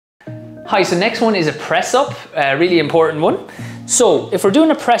Hi, so next one is a press up, a really important one. So if we're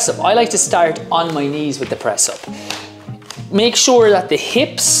doing a press up, I like to start on my knees with the press up. Make sure that the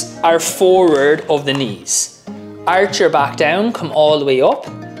hips are forward of the knees. Arch your back down, come all the way up,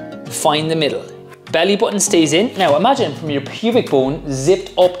 find the middle. Belly button stays in. Now imagine from your pubic bone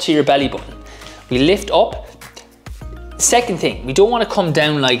zipped up to your belly button. We lift up. Second thing, we don't want to come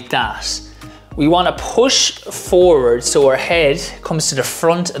down like that. We want to push forward so our head comes to the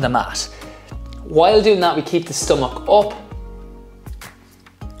front of the mat. While doing that, we keep the stomach up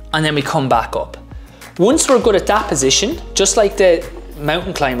and then we come back up. Once we're good at that position, just like the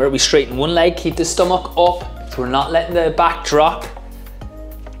mountain climber, we straighten one leg, keep the stomach up, so we're not letting the back drop.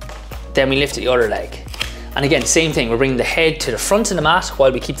 Then we lift the other leg. And again, same thing, we're bringing the head to the front of the mat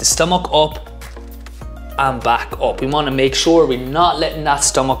while we keep the stomach up and back up. We want to make sure we're not letting that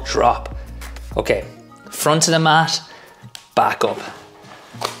stomach drop. Okay, front of the mat, back up.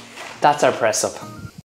 That's our press up.